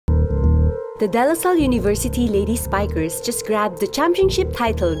The De La Salle University Lady Spikers just grabbed the championship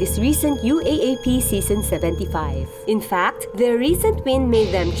title this recent UAAP Season 75. In fact, their recent win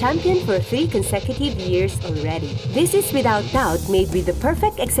made them champion for 3 consecutive years already. This is without doubt made with the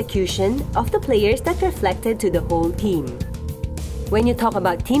perfect execution of the players that reflected to the whole team. When you talk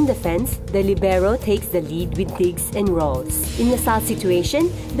about team defense, the libero takes the lead with digs and rolls. In LaSalle's situation,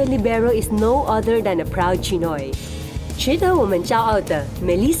 the libero is no other than a proud CHInoy. 值得我们骄傲的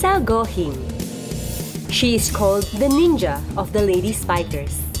Melissa Gohing. She is called the Ninja of the Lady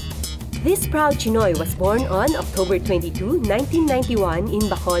Spikers. This proud CHInoy was born on October 22, 1991 in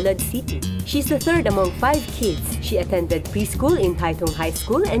Bacolod City. She's the third among 5 kids. She attended preschool in Taitung High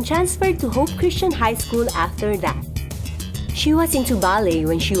School and transferred to Hope Christian High School after that. She was into ballet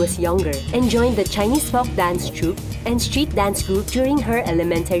when she was younger and joined the Chinese folk dance troupe and street dance group during her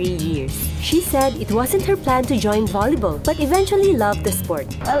elementary years. She said it wasn't her plan to join volleyball, but eventually loved the sport.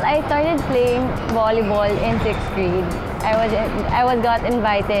 Well, I started playing volleyball in 6th grade. I got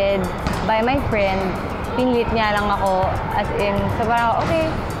invited by my friend. Pinlit niya lang ako, as in, so parang, okay,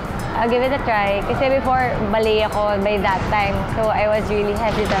 I'll give it a try. Kasi before, ballet ako by that time, so I was really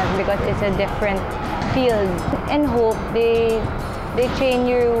hesitant because it's a different field. And Hope, they train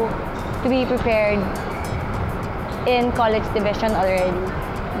you to be prepared in college division already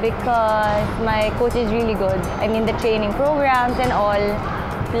because my coach is really good. I mean, the training programs and all,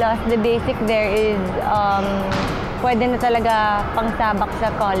 plus the basic there is pwede na talaga pangsabak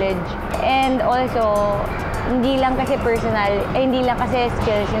sa college. And also, hindi lang kasi hindi lang kasi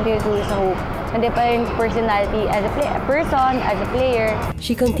skills yung tinuturo sa Hope. Hindi pa rin personality as a person, as a player.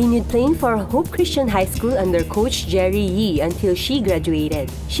 She continued playing for Hope Christian High School under Coach Jerry Yee until she graduated.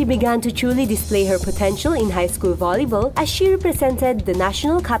 She began to truly display her potential in high school volleyball as she represented the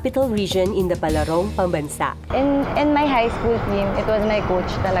National Capital Region in the Palarong Pambansa. In my high school team, it was my coach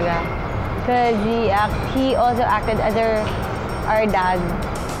talaga. Because he also acted as our dad.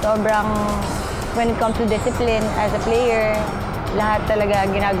 Sobrang, when it comes to discipline as a player, lahat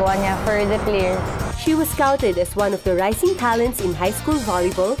talaga ginagawa niya for the players. She was scouted as one of the rising talents in high school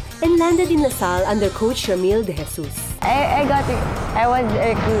volleyball and landed in LaSalle under Coach Ramil De Jesus. I was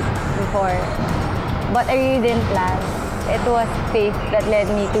a recruit before, but I really didn't plan. It was faith that led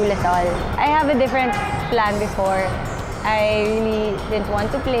me to LaSalle. I have a different plan before. I really didn't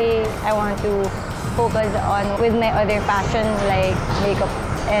want to play. I want to focus on with my other passion like makeup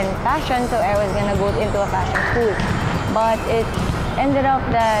and fashion, so I was gonna go into a fashion school. But it ended up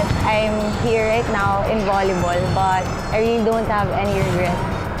that I'm here right now in volleyball, but I really don't have any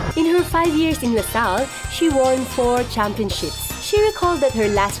regrets. In her 5 years in LaSalle, she won 4 championships. She recalled that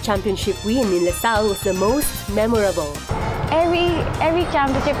her last championship win in LaSalle was the most memorable. Every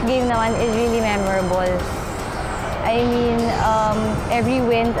championship game naman is really memorable. I mean, every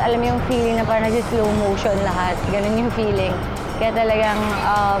win, alam mo yung feeling na parang slow motion lahat. Ganun yung feeling. Kaya talagang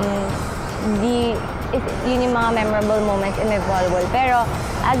yun yung mga memorable moments in my volleyball. Pero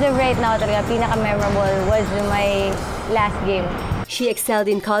as of right now, talaga pinaka-memorable was my last game. She excelled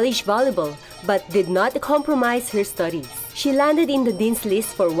in college volleyball, but did not compromise her studies. She landed in the Dean's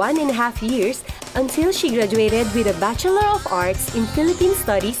List for 1.5 years until she graduated with a Bachelor of Arts in Philippine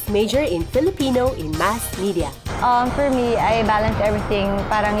Studies major in Filipino in Mass Media. For me, I balance everything,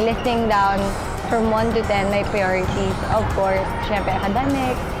 parang listing down from 1 to 10 my priorities. Of course, syempre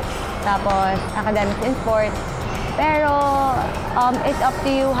academics, tapos academics and sports. Pero it's up to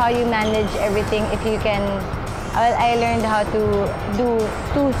you how you manage everything. If you can, well, I learned how to do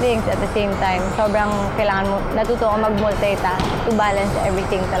 2 things at the same time. Sobrang kailangan mo, natuto ako mag-multitask to balance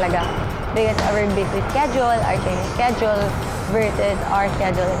everything talaga. Because our busy schedule, our training schedule versus our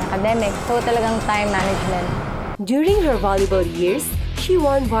schedule in academics. So talagang time management. During her volleyball years, she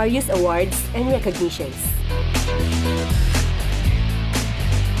won various awards and recognitions.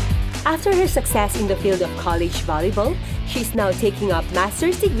 After her success in the field of college volleyball, she's now taking up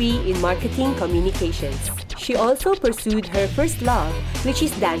master's degree in marketing communications. She also pursued her first love, which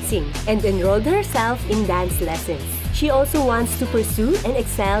is dancing, and enrolled herself in dance lessons. She also wants to pursue and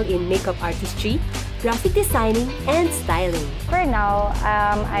excel in makeup artistry, graphic designing, and styling. For now,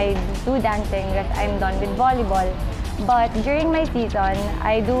 I do dancing because I'm done with volleyball. But during my season,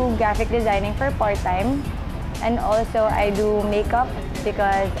 I do graphic designing for part-time. And also, I do makeup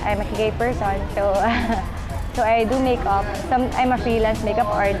because I'm a gay person. So, so I do makeup. I'm a freelance makeup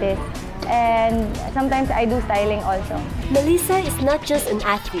artist. And sometimes I do styling also. Melissa is not just an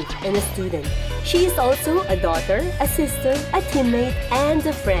athlete and a student. She is also a daughter, a sister, a teammate, and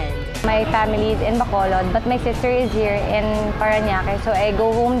a friend. My family is in Bacolod, but my sister is here in Parañaque. So I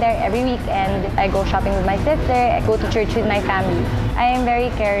go home there every weekend. I go shopping with my sister. I go to church with my family. I am very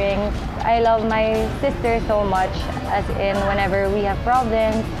caring I love my sister so much, as in whenever we have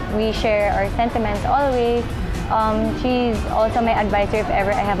problems, we share our sentiments always. She's also my advisor if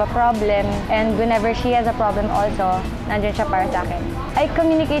ever I have a problem, and whenever she has a problem also, nandyan siya para sa akin. I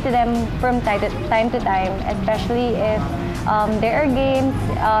communicate to them from time to time, especially if there are games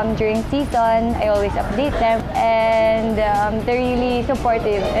during season. I always update them, and they're really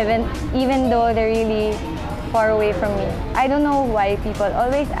supportive, even though they're really far away from me. I don't know why people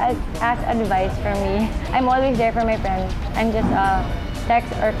always ask advice from me. I'm always there for my friends. I'm just a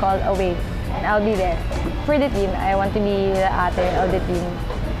text or call away, and I'll be there. For the team, I want to be the ate of the team.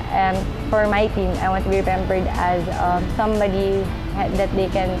 And for my team, I want to be remembered as somebody that they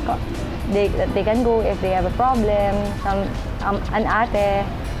can go if they have a problem. An ate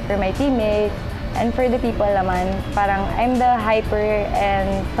for my teammates. And for the people naman, parang I'm the hyper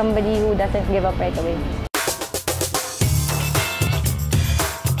and somebody who doesn't give up right away.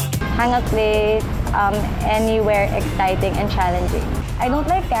 Hangout place, anywhere exciting and challenging. I don't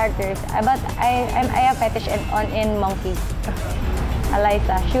like characters, but I have fetish in monkeys.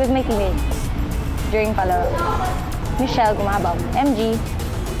 Eliza, she was my teammate during palaro. Michelle Gumabaw, MG.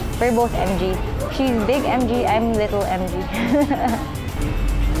 We're both MG. She's big MG, I'm little MG.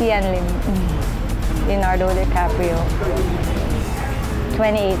 Tian Lim. Leonardo DiCaprio.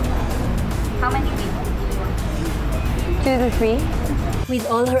 28. How many people? 2 to 3. With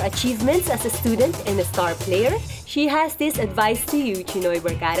all her achievements as a student and a star player, she has this advice to you, Chinoy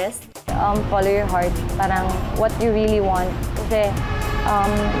Barcadas. Follow your heart. Parang what you really want. Kasi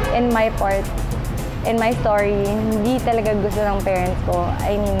in my part, in my story, hindi talaga gusto ng parents ko.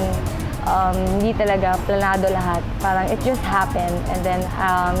 I mean, hindi talaga planado lahat. Parang it just happened, and then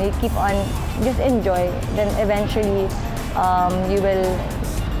you keep on, just enjoy. Then eventually,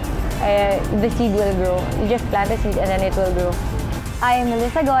 the seed will grow. You just plant the seed and then it will grow. I am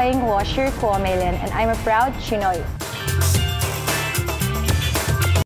Melissa Gohing, washer Kuomelen, and I'm a proud CHInoy.